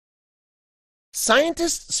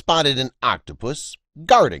Scientists spotted an octopus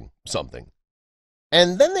guarding something,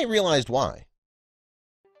 and then they realized why.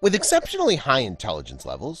 With exceptionally high intelligence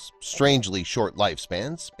levels, strangely short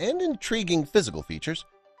lifespans, and intriguing physical features,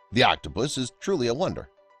 the octopus is truly a wonder.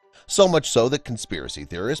 So much so that conspiracy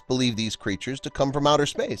theorists believe these creatures to come from outer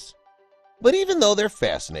space. But even though they're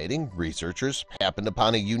fascinating, researchers happened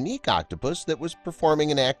upon a unique octopus that was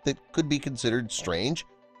performing an act that could be considered strange,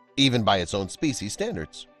 even by its own species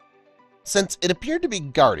standards. Since it appeared to be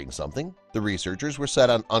guarding something, the researchers were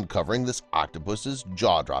set on uncovering this octopus's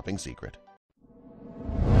jaw-dropping secret.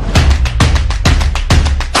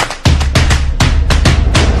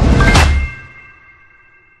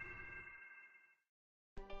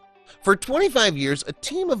 For 25 years, a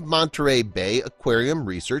team of Monterey Bay Aquarium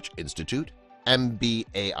Research Institute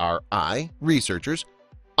 (MBARI) researchers,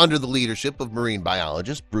 under the leadership of marine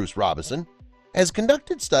biologist Bruce Robison, has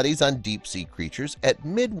conducted studies on deep-sea creatures at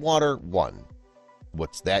Midwater 1.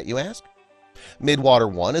 What's that, you ask? Midwater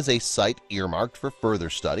 1 is a site earmarked for further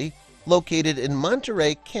study located in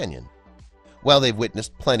Monterey Canyon. While they've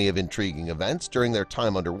witnessed plenty of intriguing events during their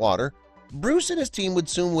time underwater, Bruce and his team would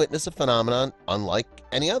soon witness a phenomenon unlike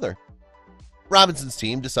any other. Robinson's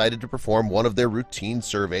team decided to perform one of their routine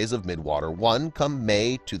surveys of Midwater 1 come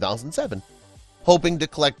May 2007. Hoping to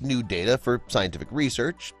collect new data for scientific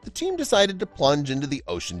research, the team decided to plunge into the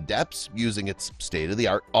ocean depths using its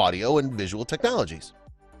state-of-the-art audio and visual technologies.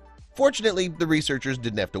 Fortunately, the researchers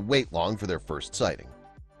didn't have to wait long for their first sighting.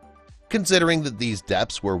 Considering that these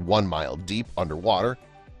depths were 1 mile deep underwater,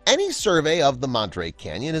 any survey of the Monterey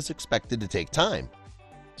Canyon is expected to take time.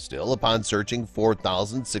 Still, upon searching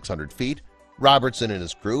 4,600 feet, Robertson and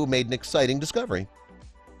his crew made an exciting discovery.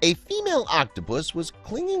 A female octopus was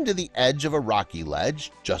clinging to the edge of a rocky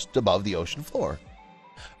ledge just above the ocean floor.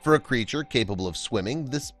 For a creature capable of swimming,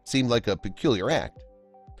 this seemed like a peculiar act.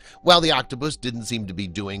 While the octopus didn't seem to be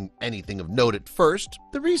doing anything of note at first,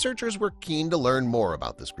 the researchers were keen to learn more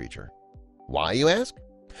about this creature. Why, you ask?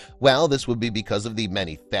 Well, this would be because of the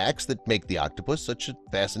many facts that make the octopus such a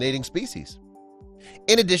fascinating species.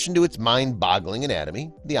 In addition to its mind-boggling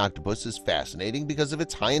anatomy, the octopus is fascinating because of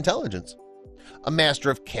its high intelligence. A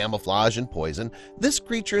master of camouflage and poison, this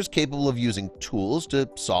creature is capable of using tools to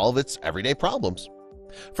solve its everyday problems.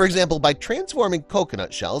 For example, by transforming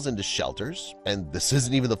coconut shells into shelters, and this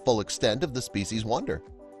isn't even the full extent of the species' wonder.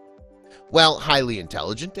 While highly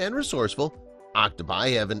intelligent and resourceful, octopi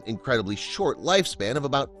have an incredibly short lifespan of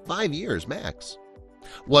about 5 years max.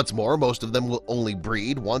 What's more, most of them will only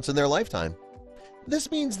breed once in their lifetime.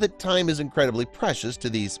 This means that time is incredibly precious to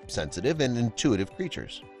these sensitive and intuitive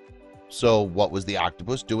creatures. So what was the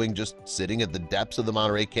octopus doing just sitting at the depths of the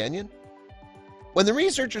Monterey Canyon? When the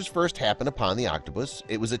researchers first happened upon the octopus,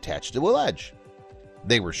 it was attached to a ledge.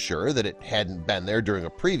 They were sure that it hadn't been there during a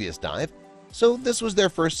previous dive, so this was their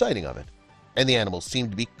first sighting of it, and the animal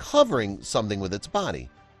seemed to be covering something with its body.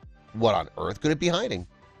 What on earth could it be hiding?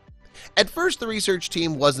 At first, the research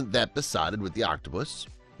team wasn't that besotted with the octopus.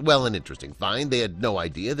 Well, an interesting find, they had no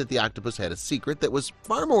idea that the octopus had a secret that was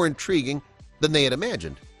far more intriguing than they had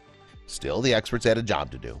imagined. Still, the experts had a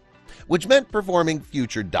job to do, which meant performing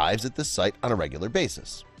future dives at the site on a regular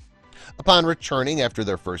basis. Upon returning after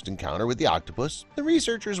their first encounter with the octopus, the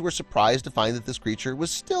researchers were surprised to find that this creature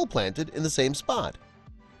was still planted in the same spot.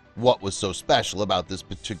 What was so special about this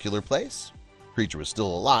particular place? The creature was still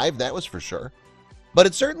alive, that was for sure, but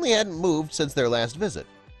it certainly hadn't moved since their last visit.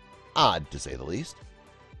 Odd, to say the least.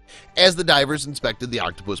 As the divers inspected the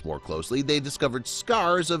octopus more closely, they discovered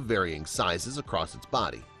scars of varying sizes across its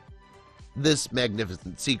body. This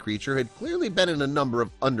magnificent sea creature had clearly been in a number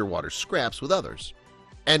of underwater scraps with others,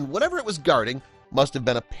 and whatever it was guarding must have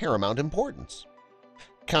been of paramount importance.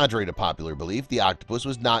 Contrary to popular belief, the octopus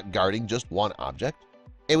was not guarding just one object.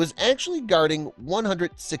 It was actually guarding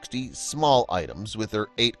 160 small items with their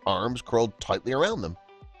 8 arms curled tightly around them.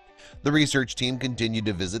 The research team continued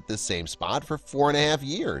to visit this same spot for 4.5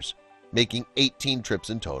 years, making 18 trips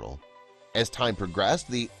in total. As time progressed,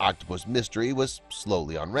 the octopus mystery was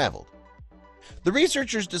slowly unraveled. The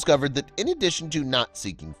researchers discovered that in addition to not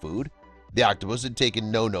seeking food, the octopus had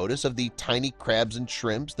taken no notice of the tiny crabs and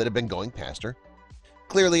shrimps that had been going past her.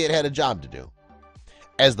 Clearly, it had a job to do.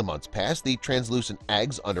 As the months passed, the translucent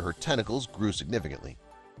eggs under her tentacles grew significantly.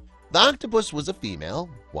 The octopus was a female,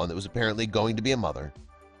 one that was apparently going to be a mother.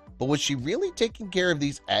 But was she really taking care of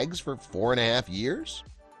these eggs for 4.5 years?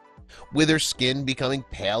 With her skin becoming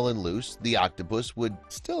pale and loose, the octopus would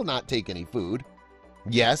still not take any food.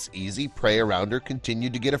 Yes, easy prey around her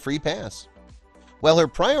continued to get a free pass. While her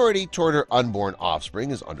priority toward her unborn offspring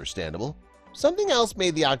is understandable, something else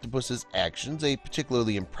made the octopus's actions a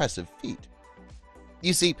particularly impressive feat.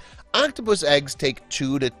 You see, octopus eggs take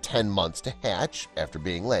 2 to 10 months to hatch after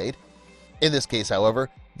being laid. In this case, however,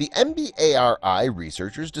 the MBARI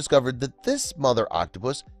researchers discovered that this mother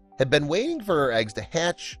octopus had been waiting for her eggs to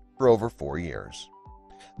hatch for over 4 years.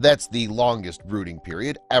 That's the longest brooding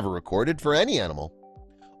period ever recorded for any animal.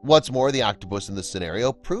 What's more, the octopus in this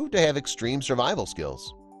scenario proved to have extreme survival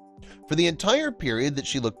skills. For the entire period that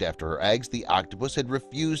she looked after her eggs, the octopus had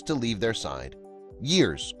refused to leave their side.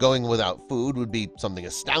 Years going without food would be something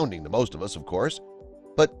astounding to most of us, of course.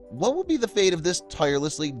 But what would be the fate of this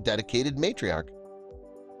tirelessly dedicated matriarch?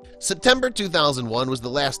 September 2001 was the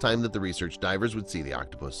last time that the research divers would see the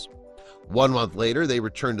octopus. 1 month later, they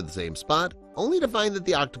returned to the same spot, only to find that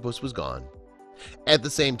the octopus was gone. At the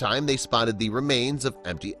same time, they spotted the remains of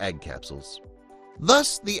empty egg capsules.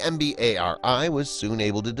 Thus, the MBARI was soon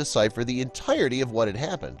able to decipher the entirety of what had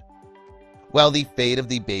happened. While the fate of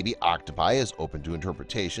the baby octopi is open to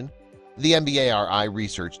interpretation, the MBARI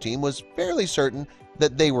research team was fairly certain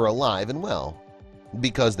that they were alive and well.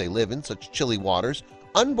 Because they live in such chilly waters,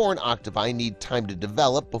 unborn octopi need time to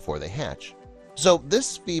develop before they hatch. So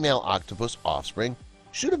this female octopus offspring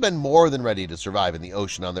should have been more than ready to survive in the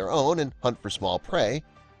ocean on their own and hunt for small prey.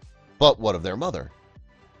 But what of their mother?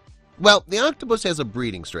 Well, the octopus has a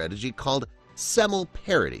breeding strategy called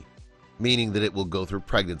simulparity, meaning that it will go through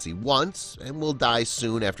pregnancy once and will die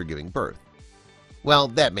soon after giving birth. While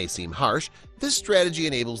that may seem harsh, this strategy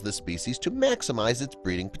enables this species to maximize its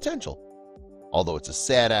breeding potential. Although it's a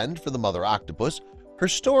sad end for the mother octopus, her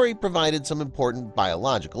story provided some important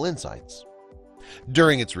biological insights.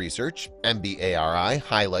 During its research, MBARI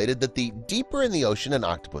highlighted that the deeper in the ocean an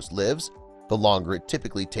octopus lives, the longer it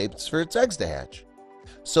typically takes for its eggs to hatch.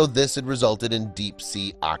 So this had resulted in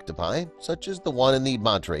deep-sea octopi, such as the one in the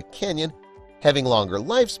Monterey Canyon, having longer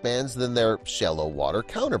lifespans than their shallow water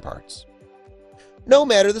counterparts. No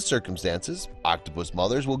matter the circumstances, octopus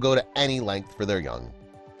mothers will go to any length for their young.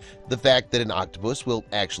 The fact that an octopus will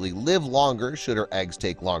actually live longer should her eggs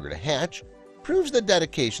take longer to hatch proves the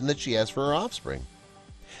dedication that she has for her offspring.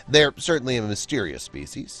 They're certainly a mysterious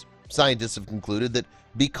species. Scientists have concluded that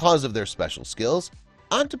because of their special skills,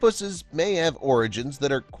 octopuses may have origins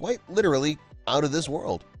that are quite literally out of this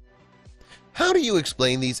world. How do you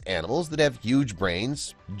explain these animals that have huge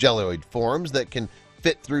brains, jelloid forms that can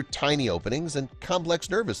fit through tiny openings, and complex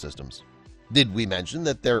nervous systems? Did we mention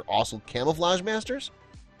that they're also camouflage masters?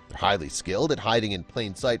 They're highly skilled at hiding in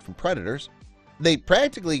plain sight from predators. They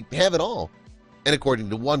practically have it all. And according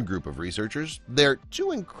to one group of researchers, they're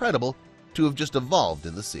too incredible to have just evolved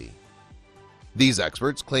in the sea. These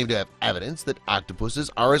experts claim to have evidence that octopuses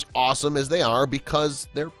are as awesome as they are because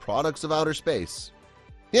they're products of outer space.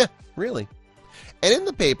 Yeah, really. And in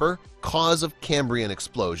the paper, Cause of Cambrian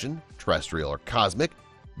Explosion, Terrestrial or Cosmic,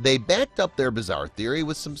 they backed up their bizarre theory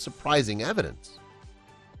with some surprising evidence.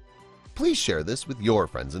 Please share this with your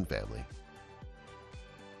friends and family.